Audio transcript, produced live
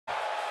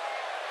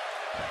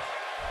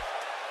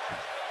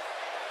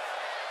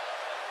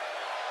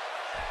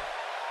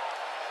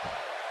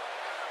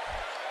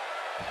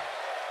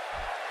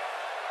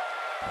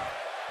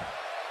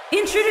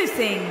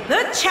Introducing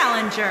the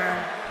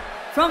challenger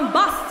from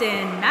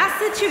Boston,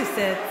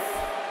 Massachusetts,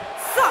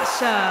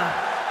 Sasha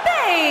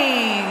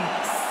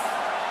Banks.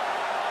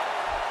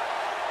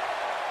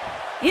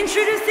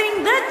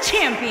 Introducing the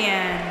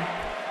champion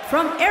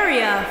from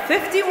Area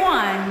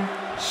 51,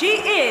 she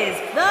is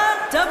the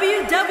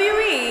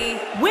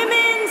WWE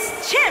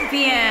Women's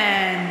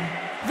Champion,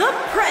 the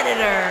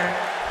Predator.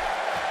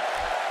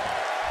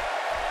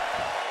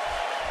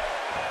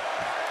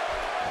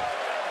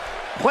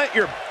 Plant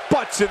your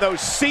butts in those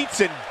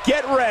seats and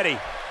get ready.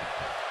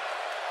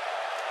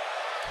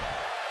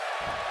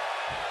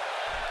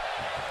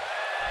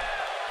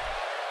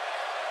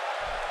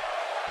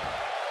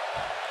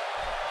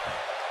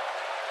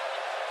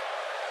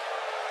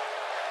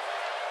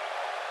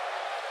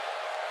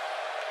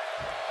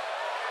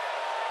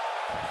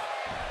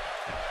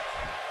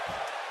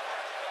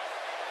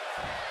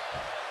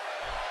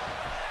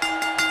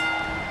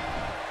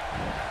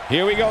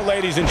 Here we go,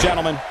 ladies and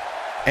gentlemen.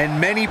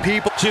 And many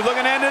people... She's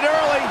looking to end it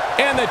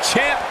early. And the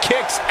champ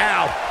kicks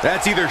out.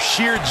 That's either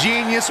sheer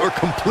genius or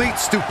complete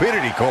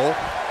stupidity, Cole.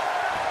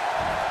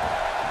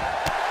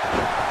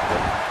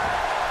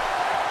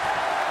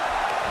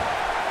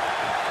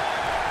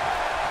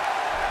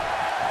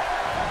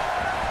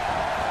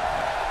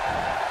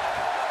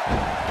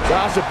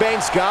 Sasha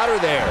Banks got her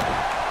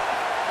there.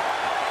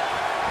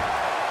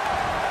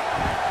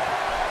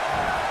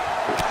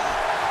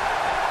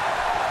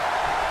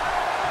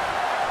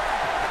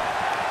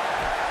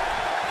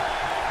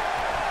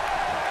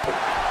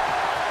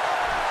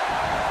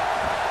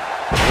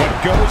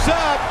 Goes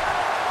up.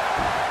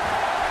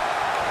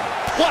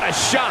 What a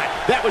shot.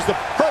 That was the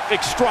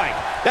perfect strike.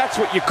 That's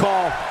what you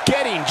call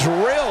getting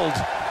drilled.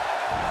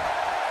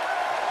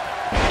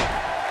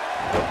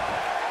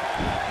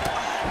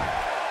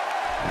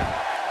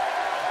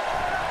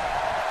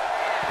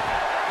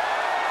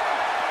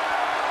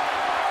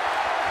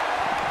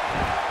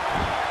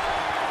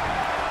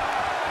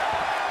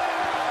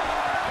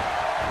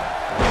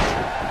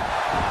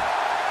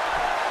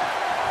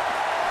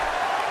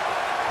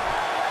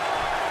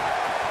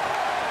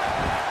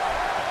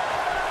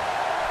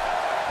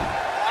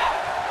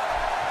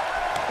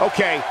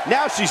 Okay,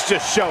 now she's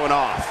just showing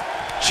off.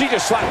 She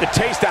just slapped the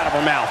taste out of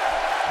her mouth.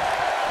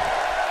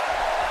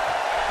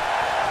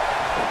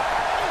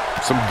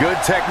 Some good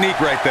technique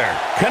right there.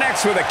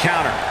 Connects with a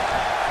counter.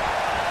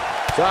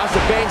 Sasha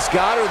Banks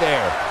got her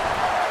there.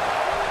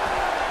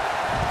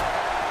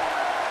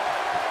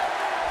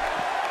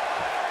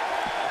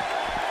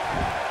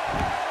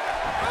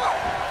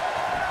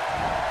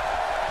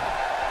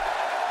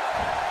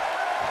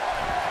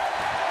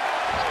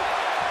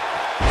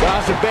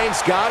 Sasha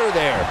Banks got her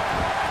there.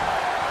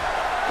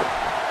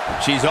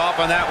 She's off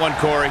on that one,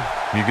 Corey.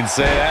 You can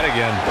say that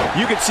again.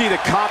 You can see the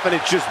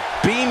confidence just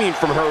beaming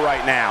from her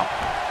right now.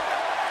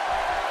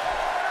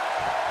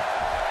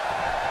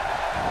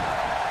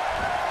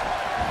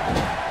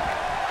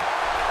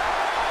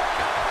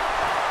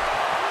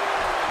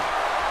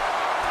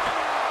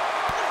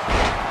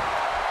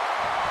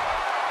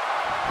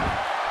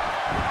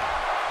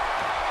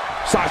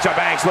 Sasha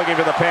Banks looking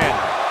for the pin.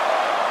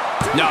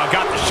 No,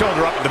 got the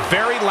shoulder up at the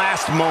very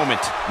last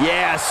moment.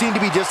 Yeah, seemed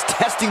to be just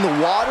testing the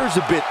waters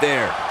a bit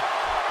there.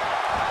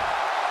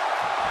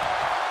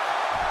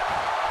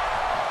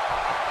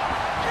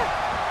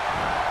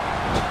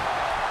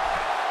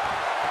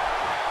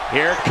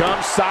 Here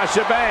comes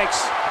Sasha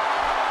Banks.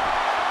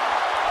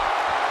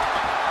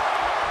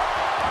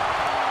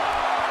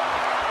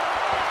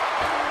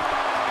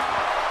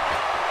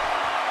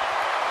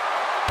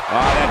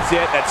 Oh, that's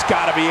it. That's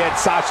got to be it.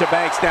 Sasha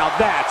Banks. Now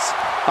that's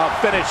a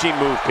finishing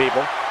move,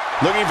 people.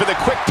 Looking for the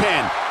quick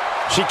pin.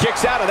 She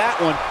kicks out of that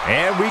one.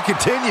 And we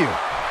continue.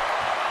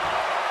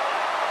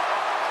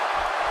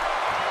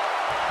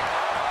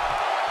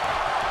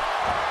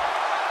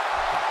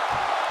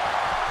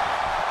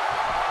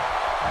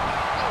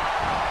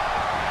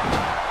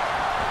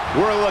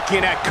 We're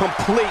looking at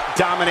complete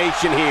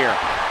domination here.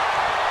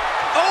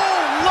 Oh,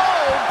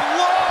 low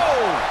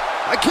blow!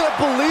 I can't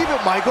believe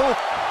it, Michael.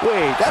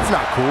 Wait, that's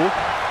not cool.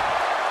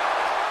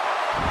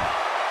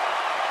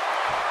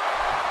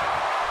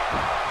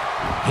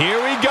 Here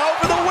we go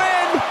for the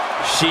win.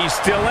 She's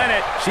still in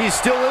it. She's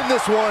still in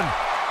this one.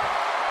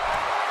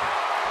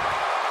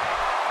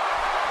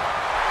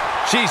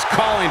 She's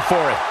calling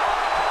for it.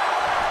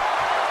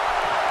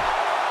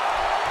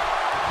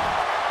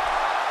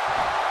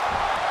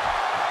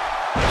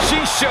 She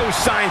shows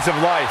signs of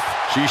life.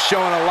 She's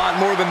showing a lot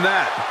more than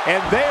that. And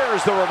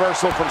there's the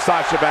reversal from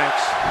Sasha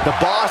Banks. The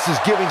boss is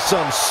giving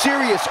some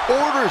serious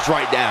orders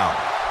right now.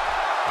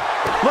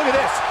 Look at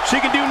this. She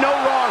can do no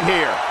wrong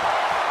here.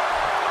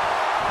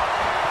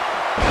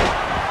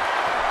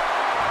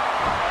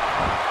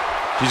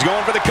 She's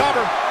going for the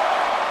cover.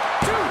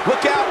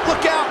 Look out,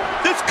 look out.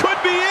 This could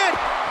be it.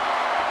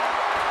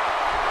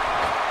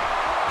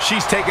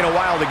 She's taking a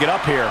while to get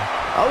up here.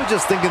 I was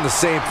just thinking the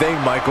same thing,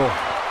 Michael.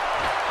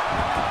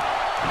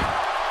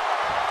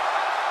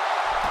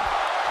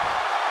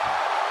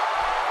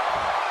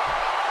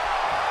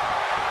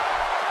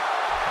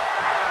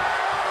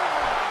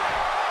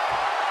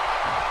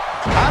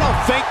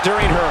 think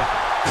during her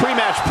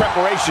pre-match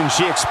preparation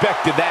she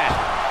expected that.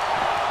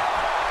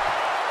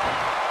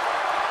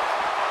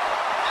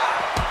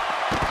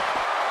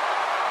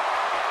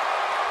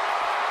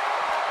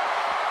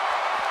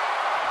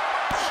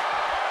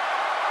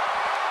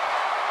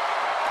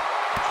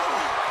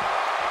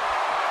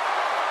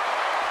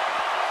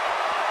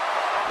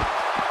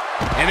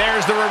 And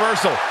there's the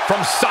reversal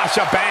from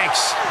Sasha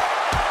Banks.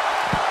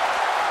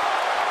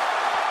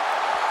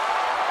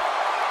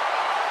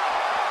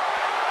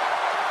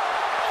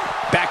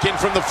 Back in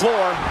from the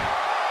floor.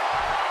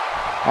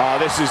 Oh,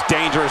 this is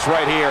dangerous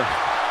right here.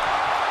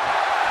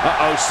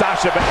 Uh-oh,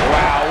 Sasha Banks.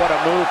 Wow, what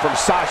a move from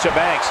Sasha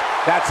Banks.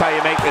 That's how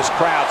you make this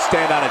crowd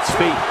stand on its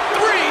feet.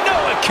 3, no,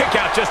 a kick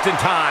out just in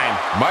time.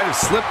 Might have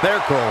slipped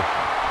there, Cole.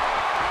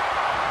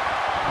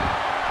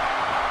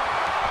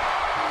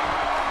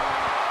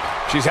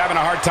 She's having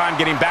a hard time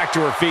getting back to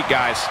her feet,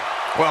 guys.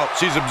 Well,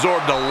 she's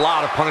absorbed a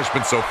lot of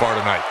punishment so far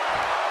tonight.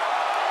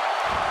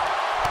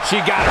 She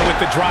got her with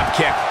the drop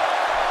kick.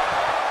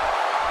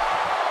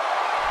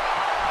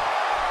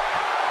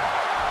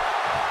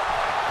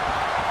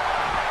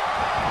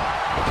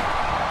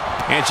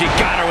 And she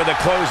got her with a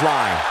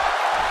clothesline.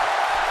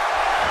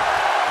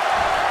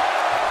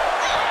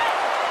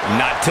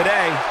 Not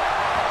today.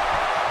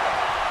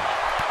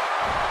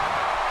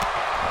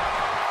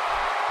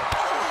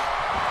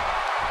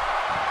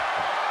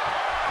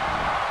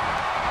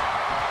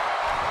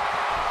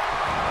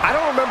 I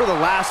don't remember the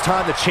last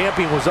time the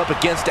champion was up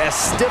against as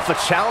stiff a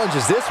challenge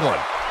as this one.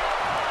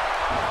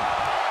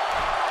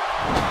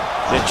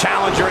 The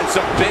challenger in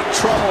some big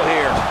trouble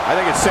here. I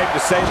think it's safe to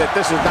say that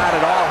this is not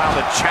at all how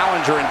the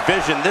challenger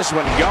envisioned this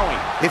one going.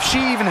 If she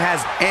even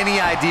has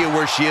any idea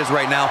where she is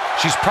right now,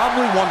 she's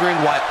probably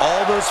wondering why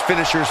all those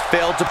finishers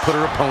failed to put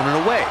her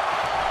opponent away.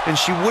 And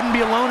she wouldn't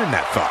be alone in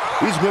that thought.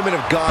 These women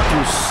have gone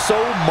through so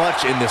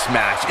much in this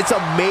match. It's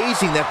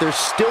amazing that they're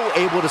still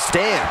able to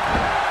stand.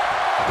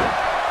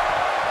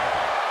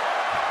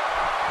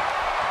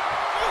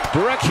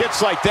 Direct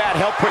hits like that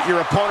help put your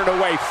opponent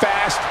away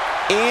fast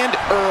and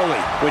early.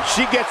 When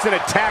she gets in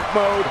attack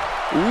mode,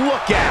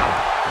 look out.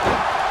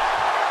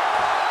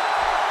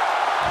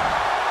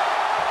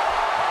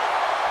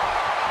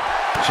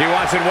 She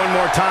wants it one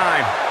more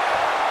time.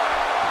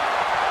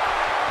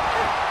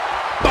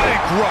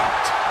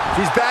 Bankrupt.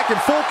 She's back in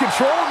full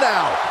control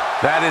now.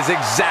 That is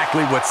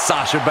exactly what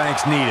Sasha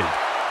Banks needed.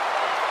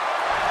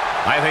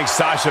 I think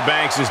Sasha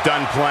Banks is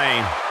done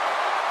playing.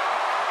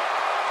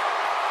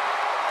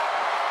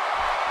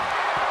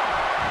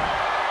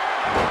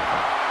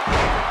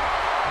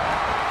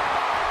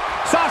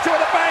 Sasha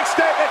with a bank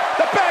statement,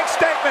 the bank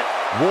statement.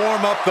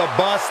 Warm up the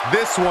bus.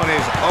 This one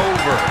is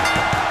over.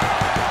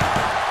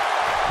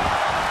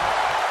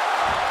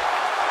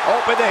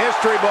 Open the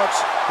history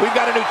books. We've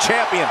got a new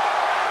champion.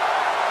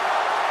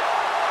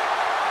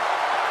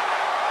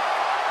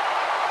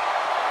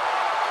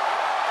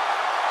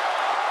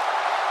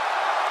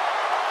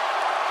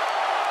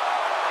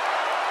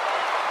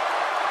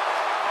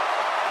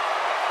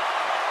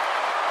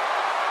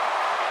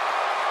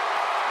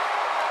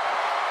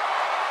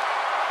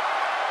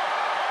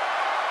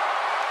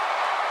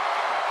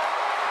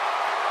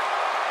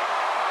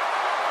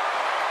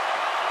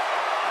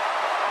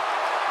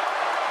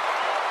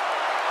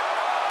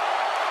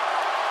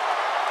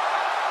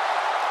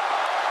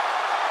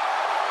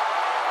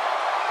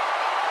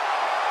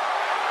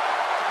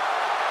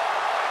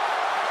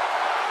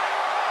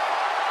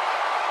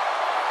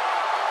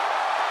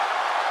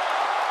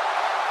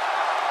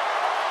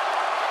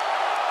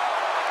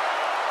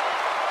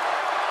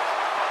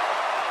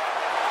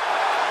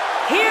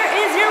 Here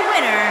is your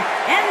winner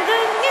and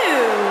the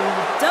new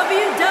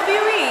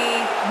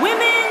WWE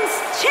Women's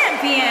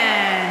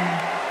Champion,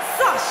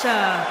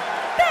 Sasha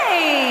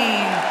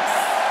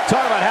Banks.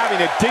 Talk about having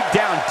to dig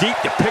down deep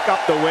to pick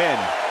up the win.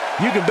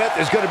 You can bet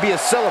there's going to be a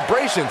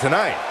celebration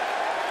tonight.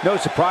 No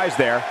surprise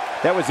there.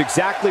 That was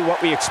exactly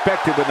what we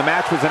expected when the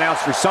match was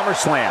announced for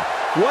SummerSlam.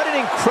 What an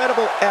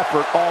incredible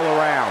effort all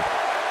around.